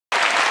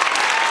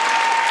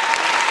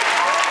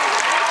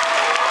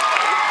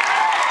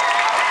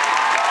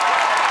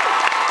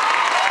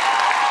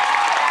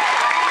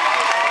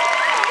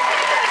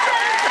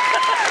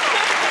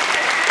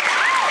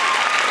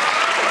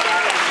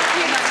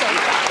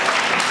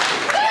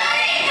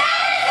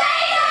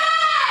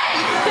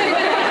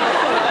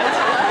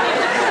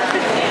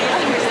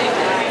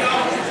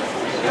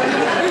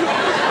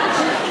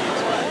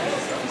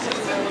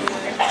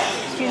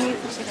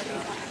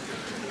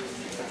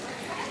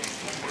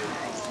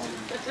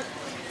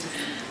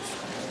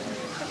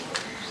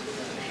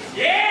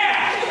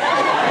Yeah!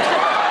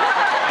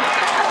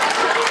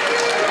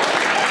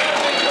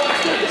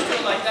 It's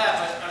still like that,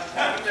 but I'm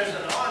happy there's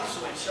an on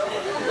switch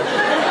somewhere.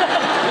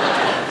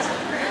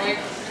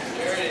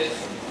 There it is.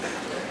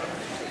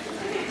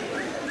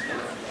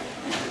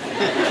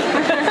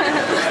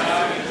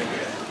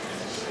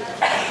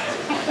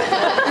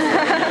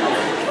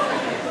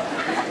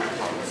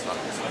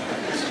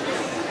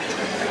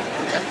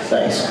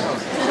 Thanks.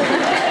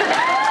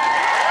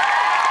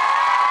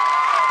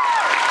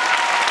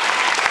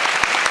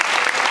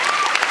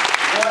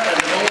 What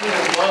an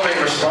overwhelming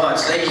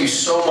response. Thank you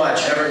so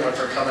much, everyone,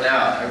 for coming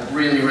out. I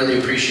really, really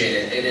appreciate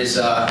it. It is,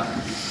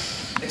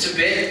 it's a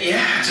bit,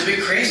 yeah, it's a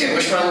bit crazy. I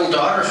wish my little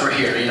daughters were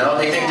here, you know?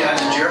 They think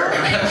Dad's a jerk. They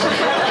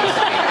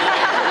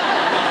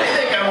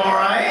think I'm all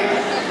right.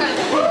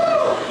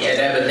 Woo! Yeah,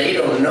 Dad, but they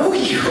don't know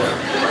you.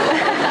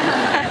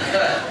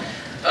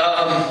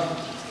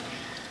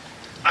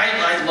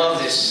 I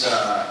love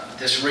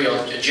this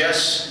reel.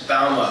 Jess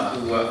Bauma,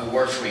 who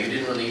worked for me, who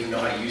didn't really even know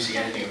how to use the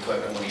editing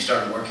equipment when he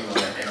started working on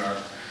it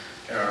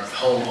in our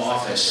home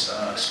office,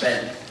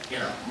 spent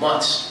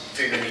months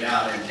figuring it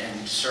out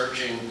and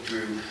searching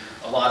through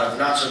a lot of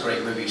not so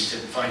great movies to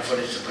find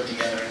footage to put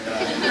together. And so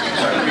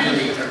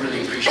I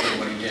really appreciate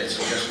what he did.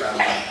 So Jess Bauma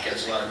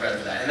gets a lot of credit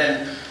for that. And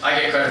then I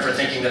get credit for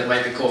thinking that it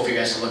might be cool for you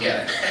guys to look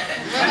at it.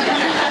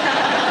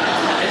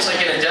 It's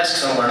like in a desk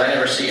somewhere and I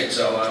never see it.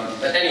 So,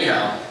 but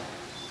anyhow.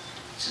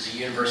 This is a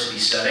university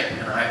setting,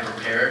 and I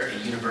prepared a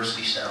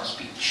university-style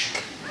speech.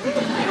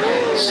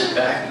 Sit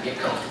back and get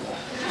comfortable.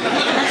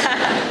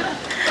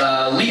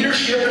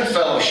 Leadership and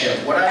fellowship.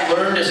 What I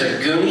learned as a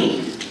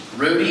Goonie,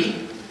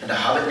 Rudy, and a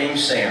hobbit named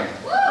Sam.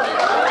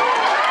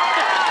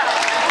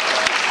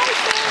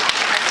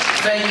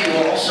 Thank you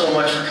all so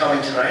much for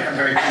coming tonight. I'm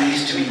very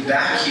pleased to be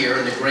back here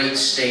in the great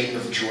state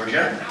of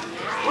Georgia.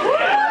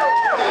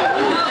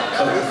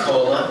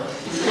 Coca-Cola.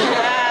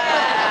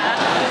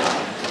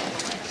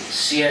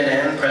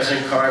 CNN,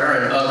 President Carter,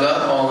 and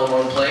UGA all in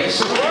one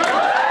place.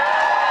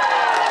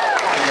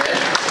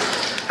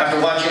 After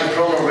watching the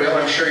promo reel,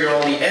 I'm sure you're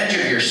on the edge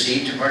of your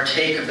seat to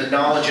partake of the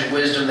knowledge and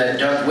wisdom that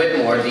Doug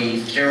Whitmore,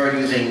 the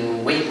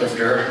steroid-using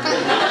weightlifter,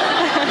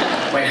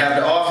 might have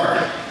to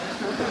offer.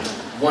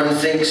 One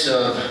thinks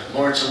of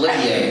Laurence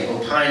Olivier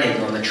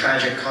opining on the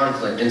tragic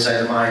conflict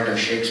inside the mind of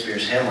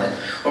Shakespeare's Hamlet,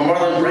 or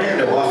Marlon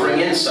Brando offering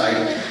insight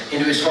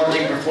into his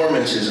haunting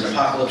performances in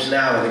Apocalypse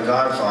Now and The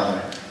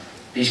Godfather.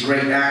 These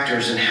great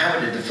actors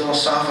inhabited the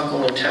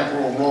philosophical and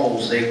temporal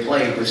roles they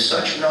played with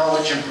such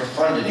knowledge and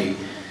profundity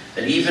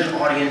that even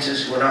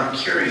audiences who were not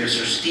curious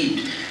or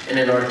steeped in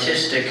an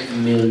artistic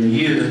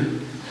milieu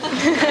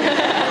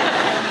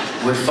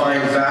would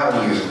find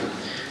value.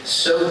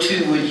 So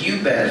too would you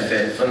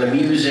benefit from the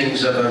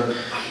musings of a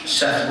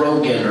Seth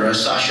Rogen or a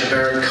Sacha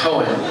Baron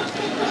Cohen.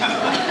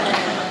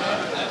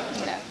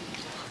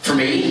 For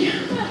me,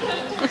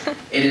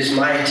 it is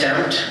my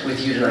attempt with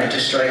you tonight to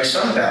strike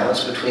some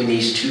balance between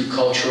these two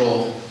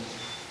cultural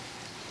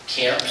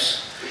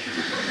camps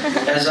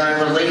as I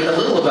relate a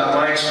little about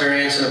my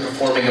experience in the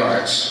performing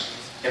arts.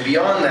 And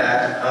beyond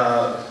that,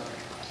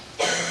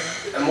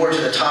 and more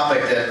to the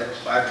topic that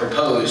I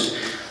proposed,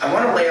 I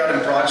want to lay out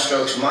in broad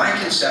strokes my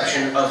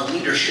conception of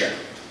leadership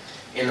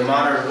in the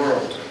modern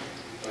world,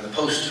 or the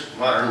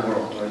post-modern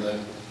world, or the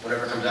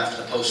whatever comes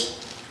after the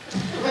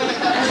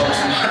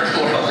post-modern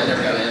world. I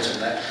never got an answer to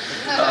that.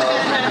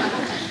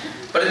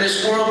 But in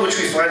this world which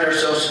we find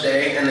ourselves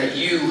today, and that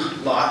you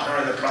lot are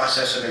in the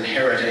process of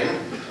inheriting,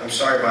 I'm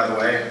sorry by the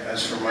way,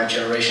 as for my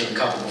generation, the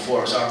couple before,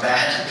 it was our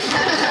bad.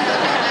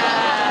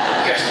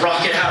 You guys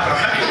rock it out,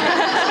 alright?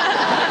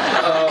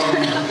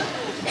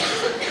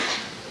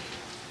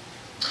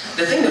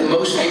 The thing that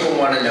most people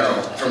want to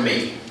know from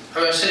me, I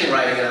was sitting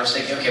writing and I was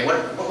thinking, okay,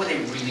 what would they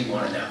really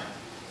want to know?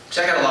 Because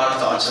I got a lot of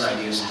thoughts and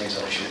ideas and things I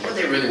want to shoot. What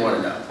do they really want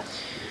to know?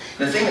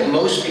 The thing that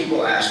most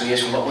people ask me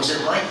is, what was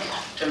it like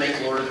to make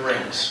Lord of the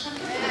Rings?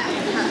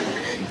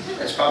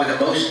 That's probably the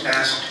most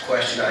asked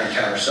question I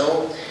encounter.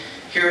 So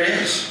here it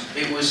is.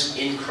 It was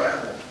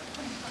incredible.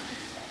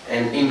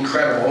 And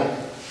incredible,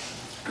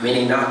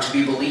 meaning not to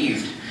be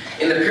believed.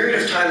 In the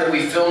period of time that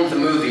we filmed the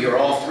movie, or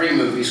all three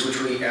movies, which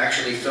we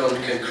actually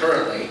filmed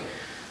concurrently,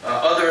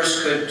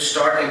 others could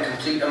start and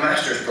complete a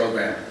master's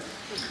program.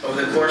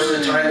 Over the course of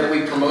the time that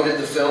we promoted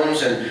the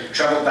films and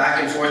traveled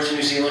back and forth to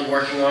New Zealand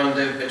working on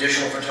the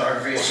additional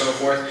photography and so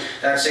forth,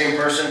 that same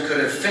person could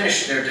have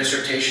finished their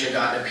dissertation and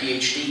gotten a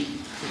PhD.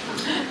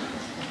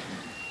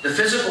 The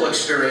physical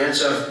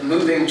experience of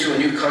moving to a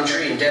new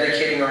country and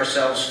dedicating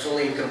ourselves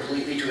fully and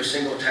completely to a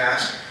single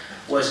task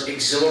was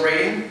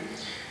exhilarating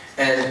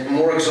and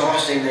more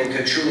exhausting than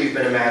could truly have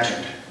been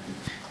imagined.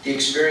 The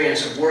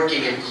experience of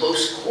working in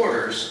close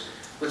quarters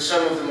with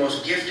some of the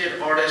most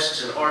gifted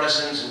artists and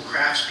artisans and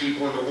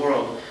craftspeople in the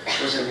world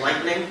was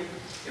enlightening,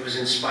 it was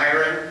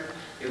inspiring,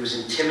 it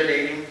was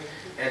intimidating,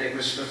 and it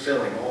was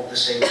fulfilling all at the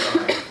same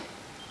time.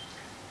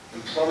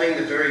 And plumbing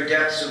the very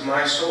depths of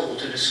my soul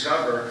to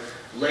discover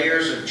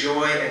layers of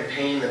joy and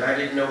pain that I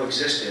didn't know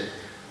existed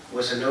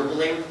was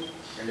ennobling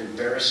and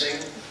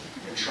embarrassing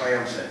and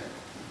triumphant.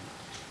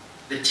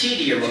 The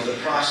tedium of the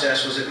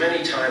process was at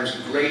many times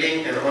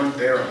grating and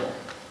unbearable.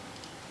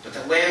 But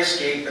the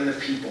landscape and the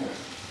people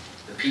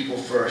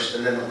first,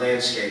 and then the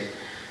landscape,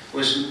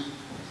 was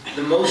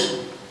the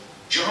most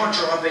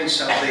jaw-dropping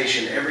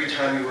salvation every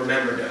time you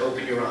remember to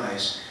open your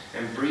eyes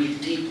and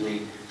breathe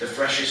deeply the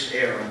freshest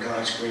air on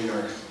God's green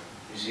earth.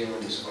 New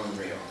Zealand is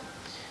unreal.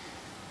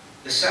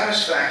 The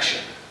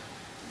satisfaction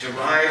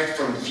derived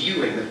from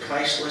viewing the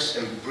priceless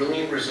and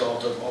brilliant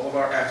result of all of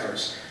our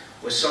efforts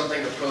was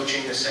something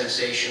approaching the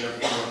sensation of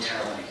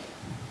immortality.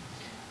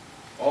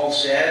 All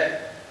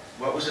said,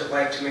 what was it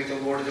like to make the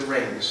Lord of the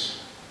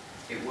Rings?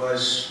 It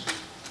was,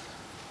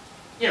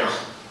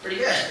 pretty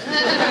good.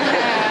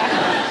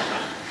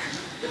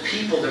 The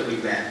people that we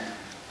met.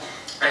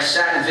 I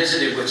sat and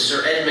visited with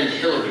Sir Edmund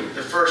Hillary,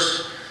 the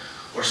first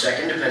or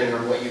second, depending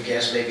on what you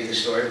guess may be the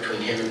story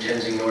between him and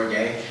Tenzing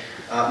Norgay,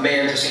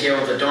 man to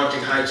scale the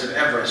daunting heights of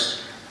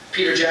Everest.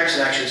 Peter Jackson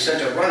actually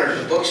sent a runner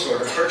to the bookstore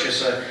to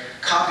purchase a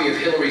copy of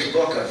Hillary's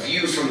book, A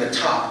View from the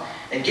Top,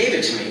 and gave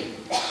it to me.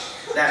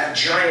 That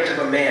giant of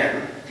a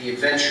man, the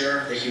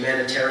adventurer, the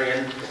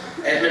humanitarian.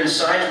 Edmund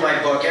signed my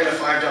book and a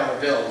 $5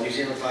 bill. The New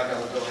Zealand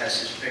 $5 bill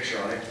has his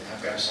picture on it.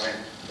 I've got to sign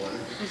one.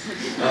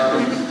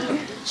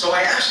 So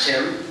I asked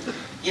him,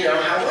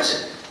 how was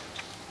it?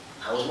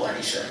 How was what?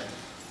 He said,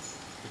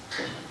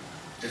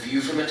 the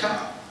view from the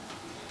top.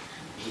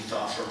 He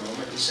thought for a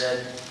moment and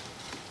said,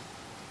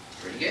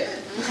 pretty good.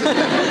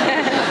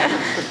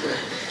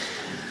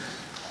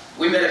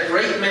 We met a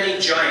great many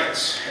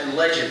giants and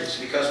legends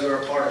because we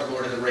were a part of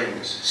Lord of the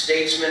Rings.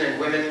 Statesmen and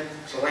women,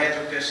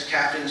 philanthropists,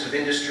 captains of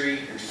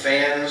industry, and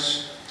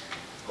fans.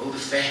 Oh, the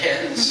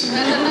fans.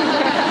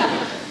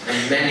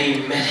 And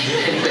many, many,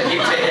 many, many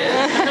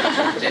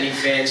fans. Many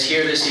fans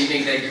here this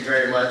evening. Thank you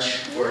very much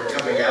for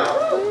coming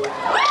out. Are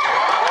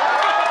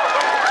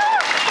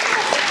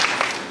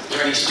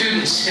there any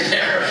students in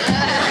there?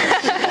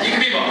 You can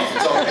be both.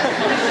 It's all good.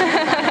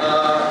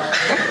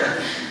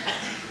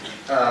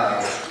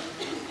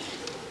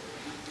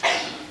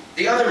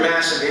 The other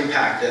massive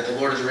impact that the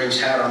Lord of the Rings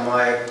had on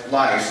my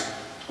life,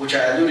 which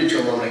I alluded to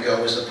a moment ago,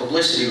 was the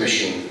publicity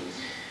machine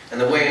and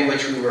the way in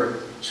which we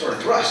were sort of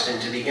thrust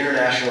into the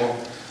international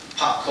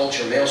pop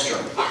culture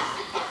maelstrom.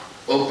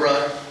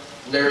 Oprah,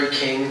 Larry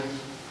King,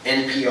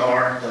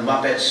 NPR, the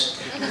Muppets,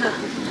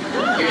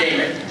 you name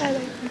it.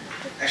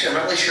 Actually, I'm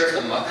not really sure if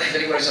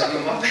anybody's on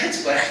the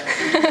Muppets, but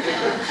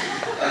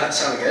that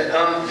sounded good.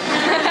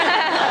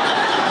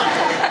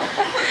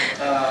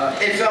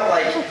 It felt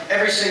like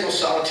every single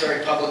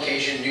solitary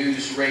publication,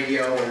 news,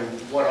 radio,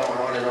 and what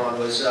on and on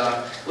was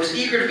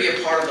eager to be a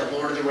part of the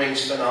Lord of the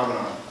Rings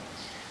phenomenon.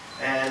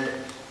 And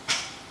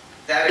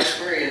that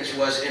experience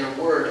was, in a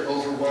word,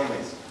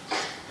 overwhelming.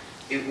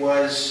 It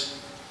was,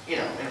 in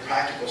a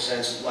practical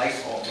sense,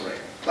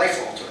 life-altering.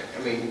 Life-altering.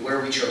 I mean,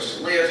 where we chose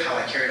to live, how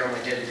I carried on my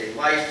day-to-day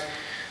life,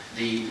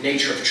 the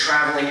nature of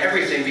traveling,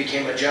 everything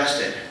became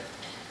adjusted.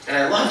 And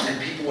I loved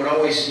that people would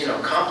always,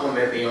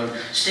 compliment me on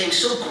staying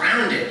so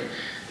grounded,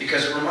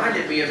 because it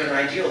reminded me of an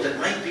ideal that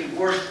might be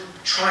worth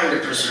trying to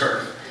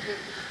preserve.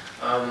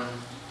 I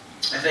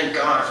thank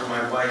God for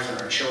my wife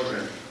and our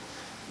children.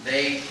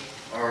 They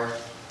are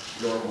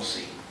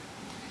normalcy.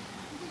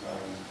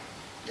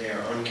 They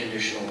are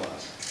unconditional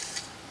love.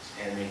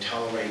 And they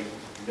tolerate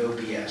no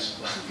BS.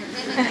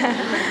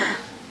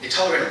 They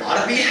tolerate a lot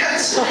of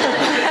BS.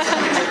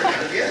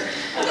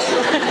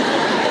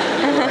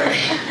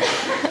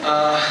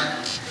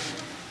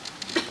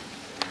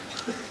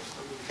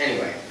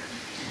 Anyway,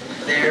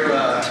 they're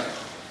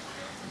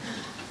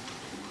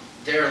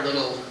a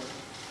little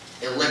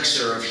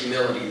elixir of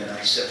humility that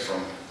I sip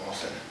from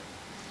often.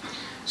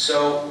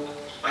 So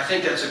I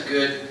think that's a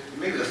good,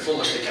 maybe the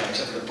fullest account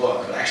except for the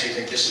book, but I actually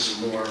think this is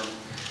more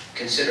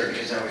considered,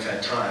 because now we've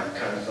had time,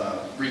 kind of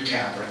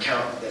recap or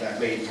account that I've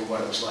made for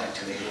what it was like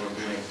to make Lord of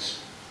the Rings.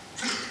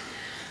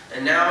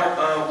 And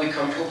now we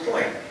come to a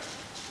point.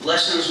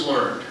 Lessons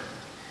learned.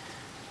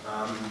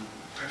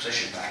 Perhaps I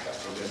should back up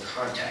for a bit of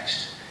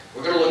context.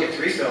 We're going to look at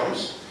 3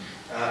 films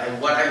and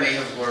what I may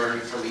have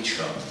learned from each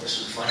film. This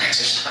was a fun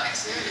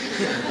exercise.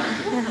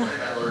 What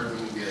did I learn from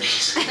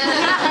movies?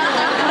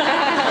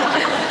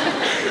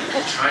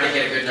 Trying to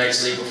get a good night's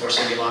sleep before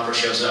Cyndi Lauper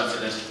shows up for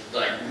this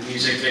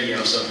music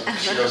video, so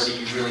she knows that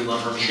you really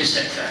love her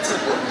music.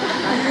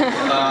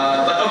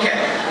 But okay,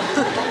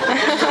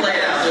 just to lay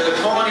it out, the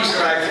qualities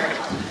that I've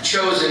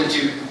chosen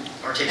to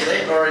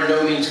articulate are in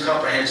no means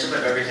comprehensive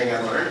of everything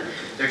I learned.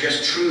 They're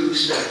just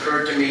truths that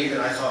occurred to me that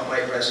I thought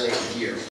might resonate with you.